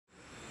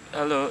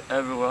Hello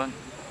everyone,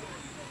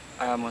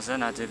 I am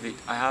Hosanna David.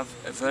 I have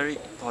a very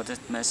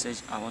important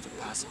message I want to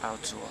pass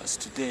out to us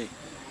today.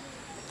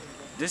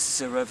 This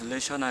is a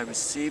revelation I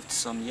received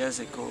some years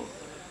ago,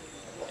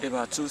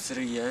 about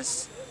 2-3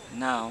 years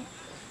now,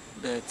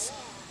 but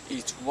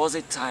it was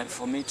a time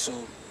for me to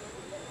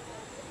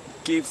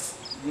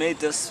make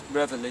this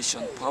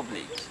revelation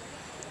public.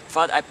 In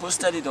fact, I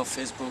posted it on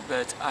Facebook,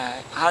 but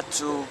I had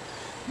to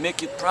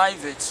make it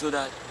private so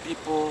that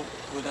people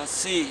would not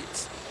see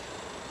it.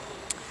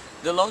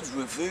 The Lord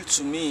revealed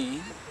to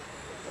me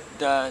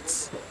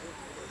that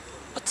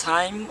a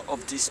time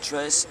of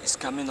distress is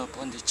coming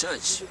upon the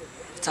church,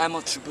 a time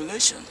of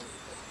tribulation.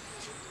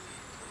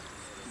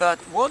 But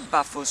what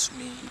baffles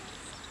me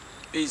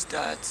is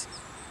that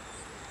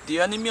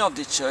the enemy of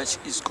the church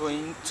is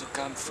going to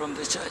come from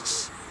the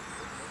church.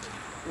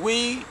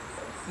 We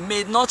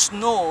may not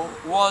know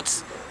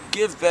what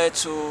gave birth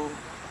to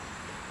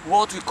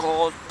what we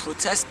call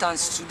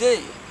Protestants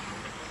today.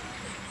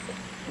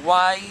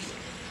 Why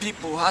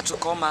people had to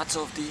come out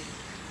of the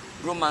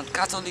Roman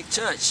Catholic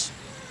Church.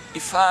 In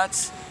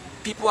fact,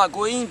 people are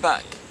going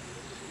back.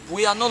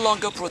 We are no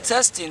longer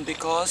protesting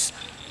because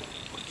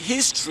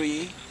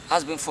history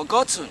has been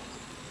forgotten.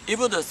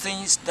 Even the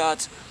things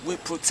that we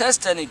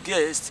protested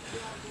against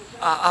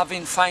have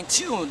been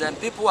fine-tuned, and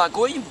people are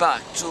going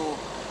back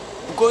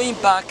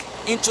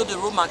into the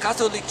Roman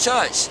Catholic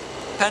Church.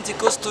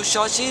 Pentecostal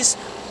churches,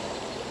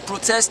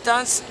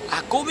 Protestants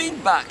are going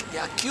back. They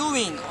are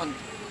queuing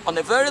on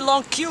a very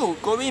long queue,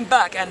 going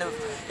back, and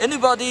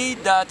anybody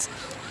that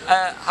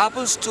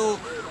happens to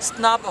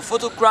snap a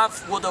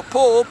photograph with the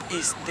Pope,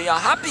 they are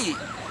happy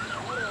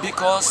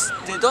because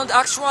they don't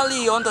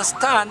actually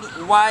understand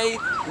why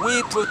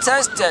we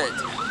protested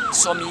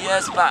some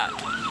years back.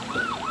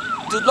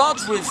 The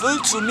Lord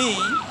revealed to me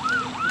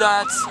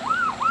that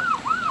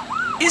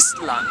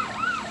Islam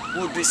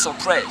would be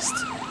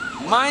suppressed.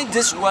 Mind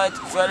this word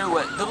very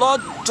well. The Lord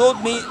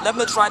told me, let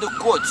me try to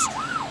quote,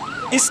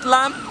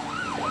 Islam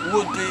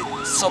would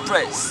be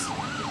suppressed.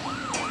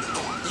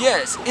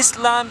 Yes,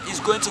 Islam is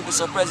going to be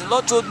suppressed. The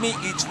Lord told me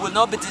it will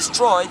not be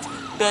destroyed,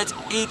 but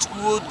it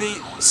will be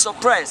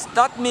suppressed.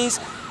 That means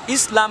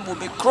Islam will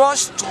be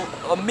crushed to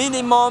a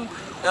minimum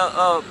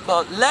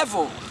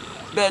level,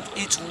 but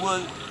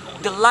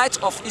the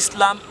light of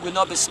Islam will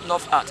not be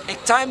snuffed out. A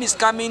time is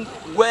coming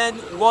when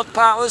world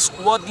powers,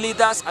 world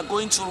leaders are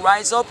going to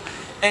rise up,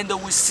 and they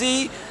will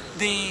see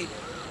the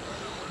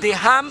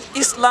harm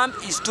Islam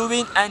is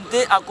doing, and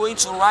they are going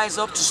to rise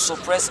up to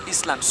suppress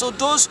Islam. So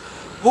those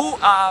who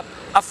are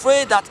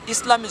afraid that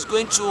Islam is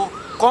going to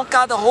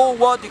conquer the whole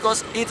world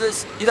because it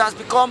has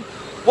become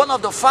one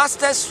of the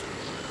fastest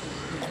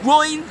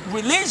growing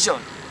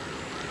religion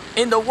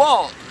in the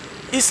world,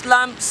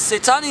 Islam,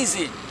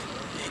 Satanism,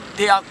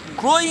 they are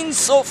growing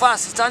so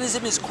fast.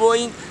 Satanism is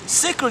growing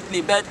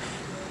secretly, but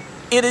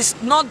it is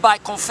not by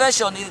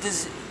confession,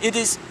 it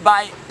is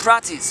by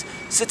practice.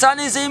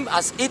 Satanism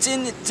has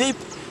eaten deep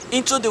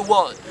into the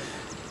world.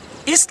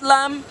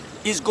 Islam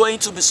is going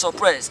to be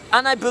suppressed,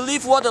 and I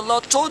believe what the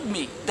Lord told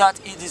me, that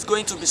it is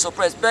going to be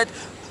suppressed. But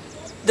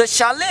the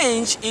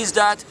challenge is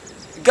that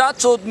God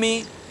told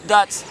me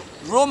that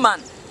Roman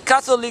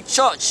Catholic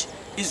Church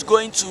is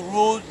going to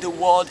rule the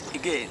world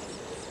again.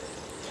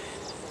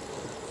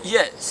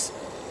 Yes,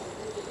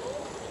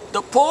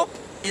 the Pope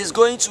is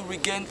going to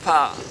regain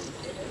power.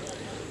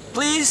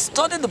 Please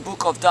study the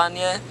book of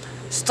Daniel,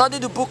 study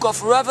the book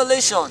of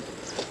Revelation.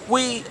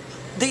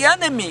 The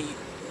enemy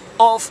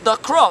of the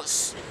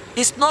cross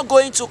is not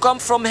going to come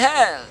from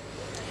hell.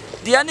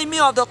 The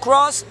enemy of the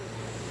cross,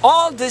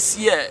 all these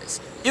years,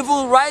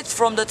 even right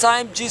from the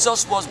time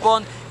Jesus was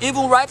born,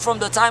 even right from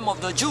the time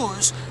of the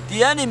Jews,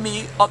 the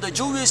enemy of the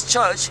Jewish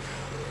church,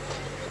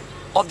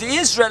 of the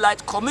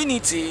Israelite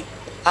community,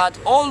 had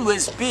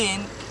always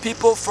been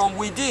people from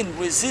within,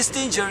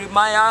 resisting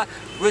Jeremiah,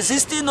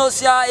 resisting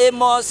Hosea,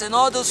 Amos, and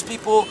all those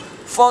people,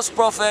 false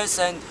prophets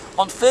and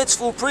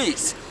unfaithful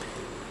priests.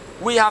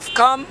 We have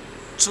come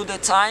to the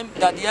time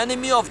that the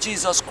enemy of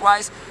Jesus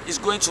Christ is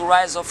going to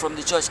rise up from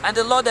the church. And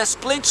the Lord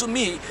explained to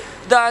me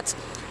that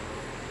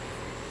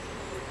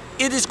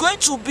it is going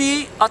to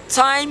be a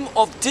time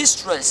of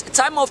distress, a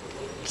time of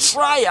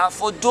trial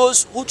for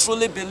those who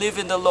truly believe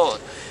in the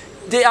Lord.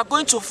 They are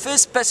going to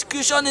face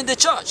persecution in the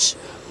church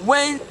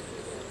when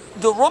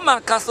the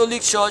Roman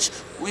Catholic Church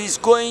receives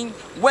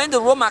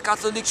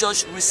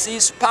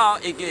power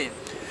again.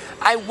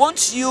 I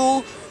want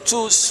you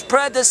to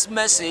spread this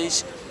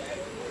message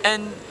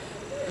and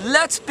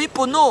let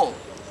people know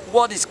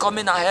what is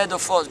coming ahead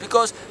of us,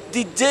 because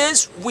the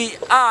days we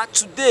are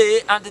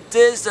today and the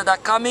days that are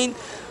coming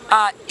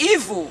are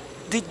evil.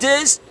 The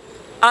days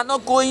are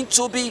not going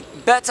to be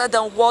better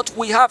than what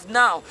we have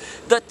now.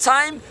 The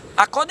time,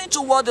 according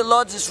to what the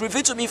Lord has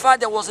revealed to me, in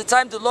fact, there was a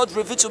time the Lord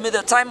revealed to me,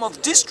 the time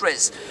of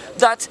distress,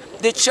 that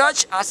the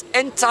church has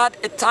entered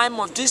a time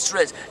of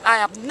distress. I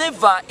have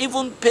never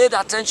even paid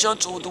attention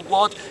to the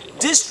word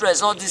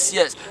distress all these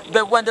years.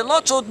 But when the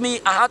Lord told me,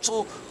 I had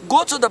to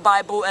go to the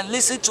Bible and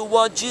listen to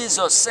what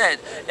Jesus said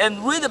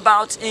and read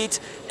about it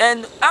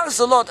and ask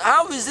the Lord,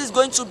 how is this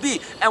going to be?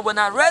 And when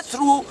I read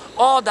through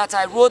all that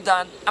I wrote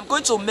down, I'm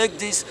going to make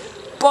this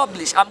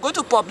publish. I'm going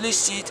to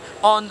publish it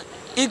on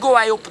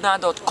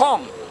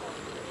eagleeyeopener.com.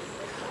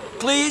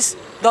 Please,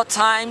 the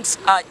times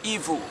are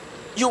evil.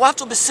 You have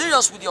to be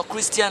serious with your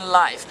Christian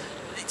life.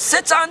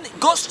 Satan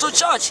goes to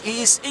church.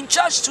 He is in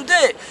church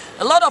today.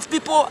 A lot of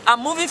people are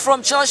moving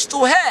from church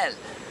to hell.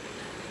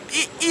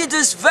 It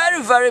is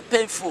very, very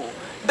painful.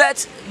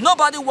 But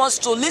nobody wants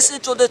to listen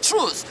to the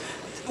truth.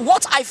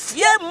 What I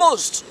fear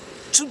most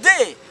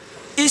today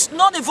is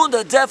not even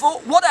the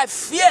devil. What I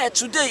fear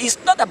today is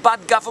not a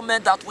bad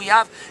government that we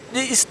have.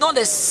 It's not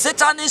the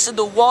Satanists in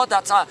the world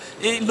that are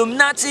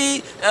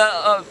Illuminati,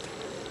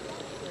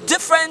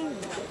 different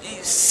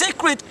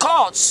secret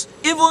cults,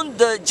 even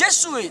the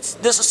Jesuits,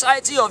 the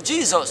Society of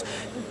Jesus.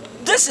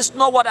 This is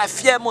not what I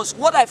fear most.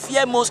 What I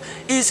fear most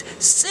is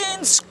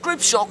seeing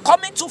scripture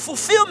coming to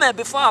fulfillment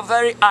before our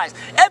very eyes.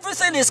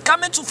 Everything is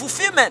coming to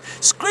fulfillment.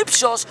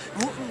 Scriptures,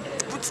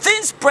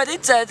 things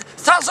predicted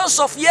thousands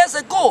of years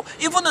ago,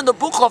 even in the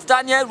book of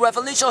Daniel,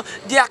 Revelation,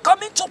 they are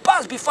coming to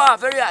pass before our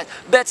very eyes.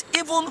 But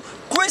even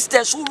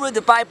Christians who read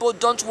the Bible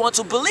don't want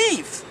to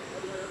believe.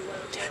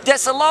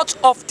 There's a lot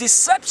of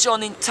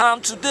deception in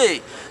town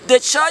today. The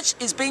church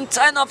is being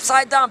turned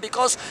upside down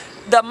because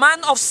the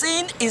man of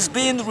sin is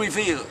being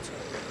revealed.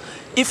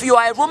 If you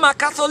are a Roman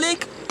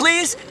Catholic,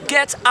 please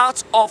get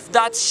out of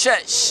that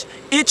church.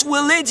 It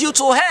will lead you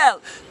to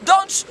hell.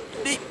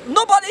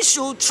 Nobody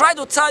should try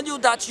to tell you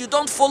that you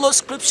don't follow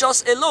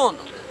scriptures alone.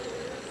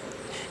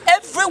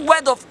 Every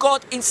word of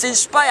God is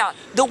inspired.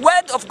 The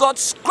word of God,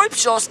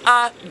 scriptures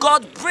are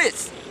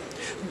God-breathed.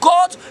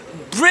 God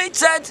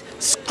breathed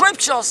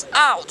scriptures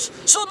out.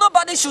 So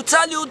nobody should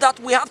tell you that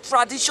we have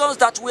traditions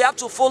that we have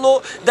to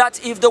follow,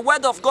 that if the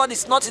word of God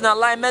is not in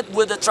alignment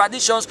with the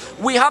traditions,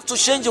 we have to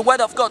change the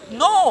word of God.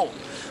 No.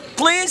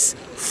 Please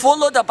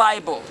follow the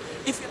Bible.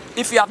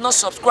 If you have not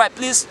subscribed,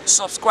 please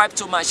subscribe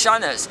to my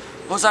channels,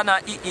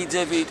 Hosanna, E.E.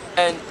 David,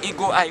 and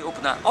Eagle Eye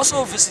Opener.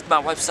 Also visit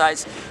my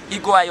websites,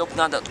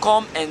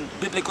 eagleeyeopener.com and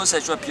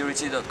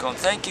biblicalsexualpurity.com.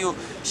 Thank you.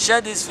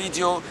 Share this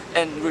video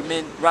and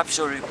remain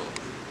rapturable.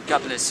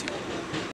 God bless you.